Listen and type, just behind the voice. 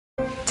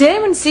Did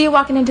anyone see you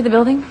walking into the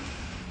building?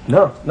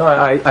 No,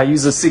 I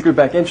used the secret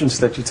back entrance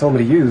that you told me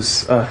to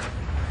use.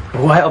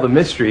 Why all the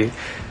mystery?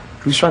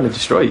 Who's trying to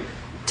destroy you?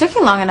 Took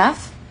you long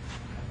enough.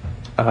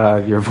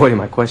 You're avoiding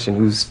my question.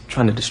 Who's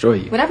trying to destroy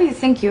you? Whatever you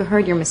think you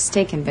heard, you're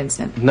mistaken,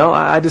 Vincent. No,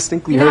 I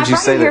distinctly heard you say that.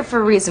 I brought you here for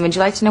a reason. Would you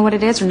like to know what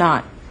it is or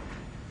not?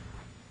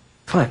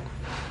 Fine.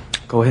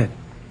 Go ahead.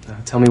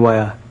 Tell me why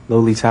a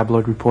lowly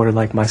tabloid reporter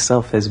like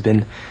myself has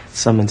been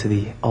summoned to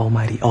the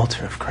almighty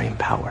altar of Crane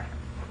power.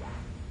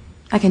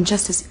 I can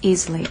just as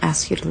easily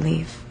ask you to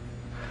leave.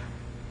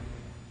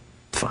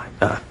 Fine.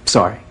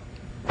 Sorry.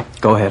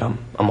 Go ahead.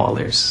 I'm all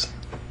ears.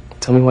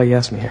 Tell me why you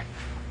asked me here.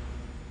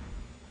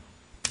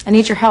 I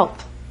need your help.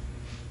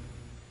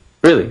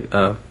 Really?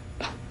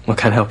 What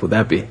kind of help would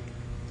that be?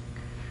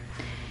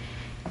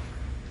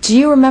 Do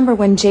you remember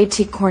when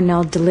J.T.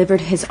 Cornell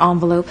delivered his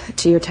envelope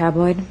to your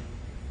tabloid?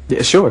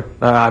 Yeah, sure.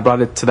 I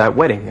brought it to that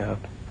wedding.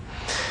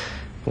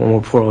 One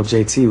more poor old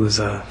J.T. was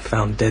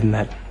found dead in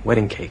that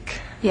wedding cake.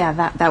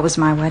 Yeah, that was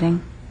my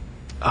wedding.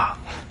 Ah,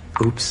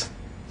 oops.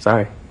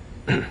 Sorry.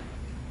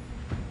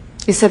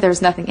 You said there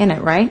was nothing in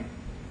it, right?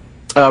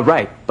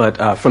 Right,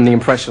 but from the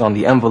impression on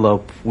the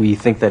envelope, we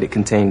think that it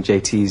contained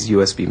JT's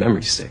USB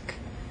memory stick.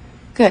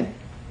 Good.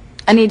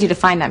 I need you to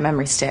find that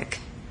memory stick.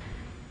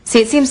 See,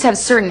 it seems to have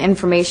certain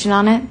information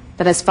on it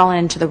that has fallen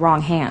into the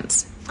wrong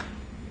hands.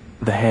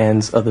 The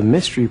hands of the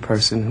mystery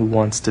person who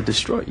wants to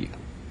destroy you.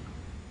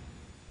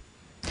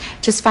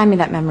 Just find me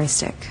that memory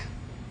stick.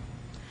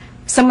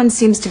 Someone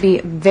seems to be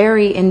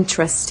very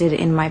interested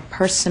in my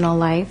personal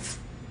life,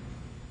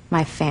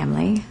 my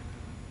family,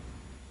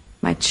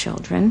 my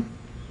children,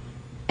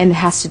 and it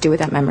has to do with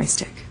that memory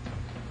stick.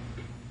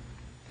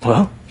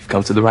 Well, you've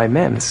come to the right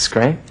man, Mrs.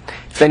 Crane.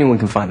 If anyone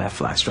can find that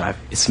flash drive,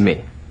 it's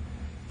me.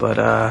 But,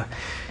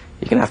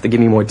 you're gonna have to give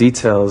me more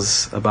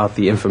details about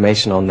the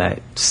information on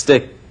that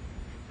stick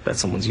that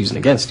someone's using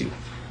against you.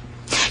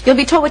 You'll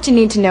be told what you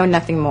need to know,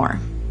 nothing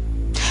more.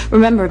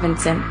 Remember,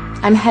 Vincent,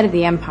 I'm head of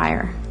the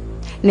Empire.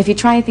 And if you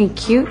try anything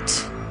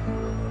cute,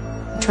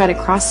 try to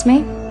cross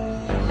me,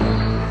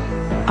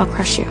 I'll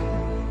crush you.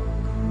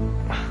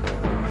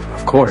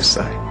 Of course,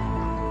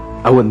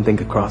 I wouldn't think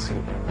of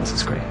crossing,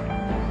 Mrs. Crane.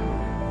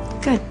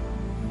 Good.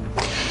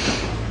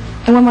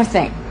 And one more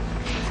thing.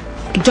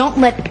 Don't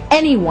let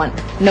anyone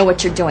know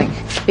what you're doing,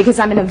 because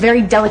I'm in a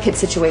very delicate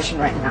situation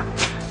right now.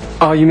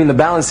 Oh, you mean the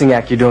balancing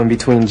act you're doing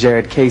between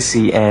Jared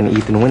Casey and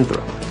Ethan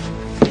Winthrop?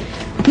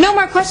 No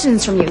more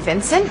questions from you,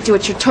 Vincent. Do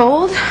what you're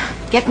told.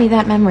 Get me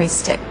that memory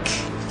stick.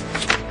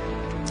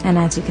 And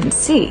as you can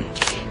see,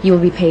 you will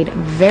be paid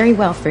very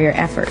well for your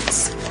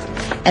efforts.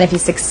 And if you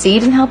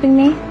succeed in helping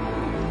me,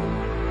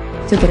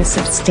 you'll get a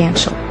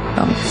substantial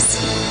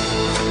bonus.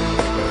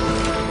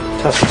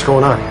 Tess, what's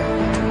going on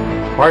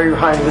here? Why are you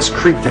hiring this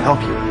creep to help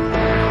you?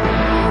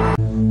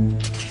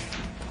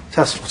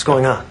 Tess, what's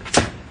going on?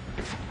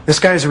 This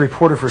guy is a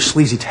reporter for a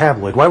sleazy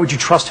tabloid. Why would you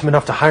trust him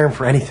enough to hire him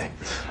for anything?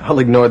 I'll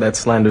ignore that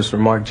slanderous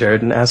remark,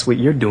 Jared, and ask what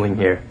you're doing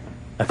here.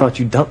 I thought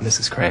you dumped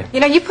Mrs. Crane. You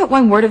know, you put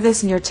one word of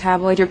this in your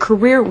tabloid, your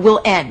career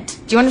will end.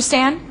 Do you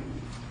understand?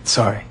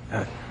 Sorry.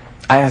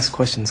 I ask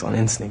questions on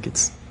instinct.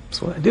 It's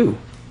what I do.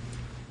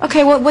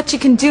 Okay, well, what you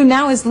can do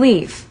now is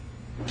leave.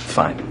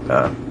 Fine.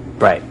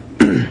 Right.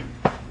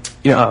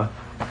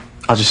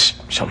 I'll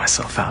just show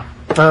myself out.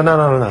 No.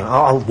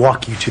 I'll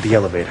walk you to the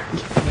elevator.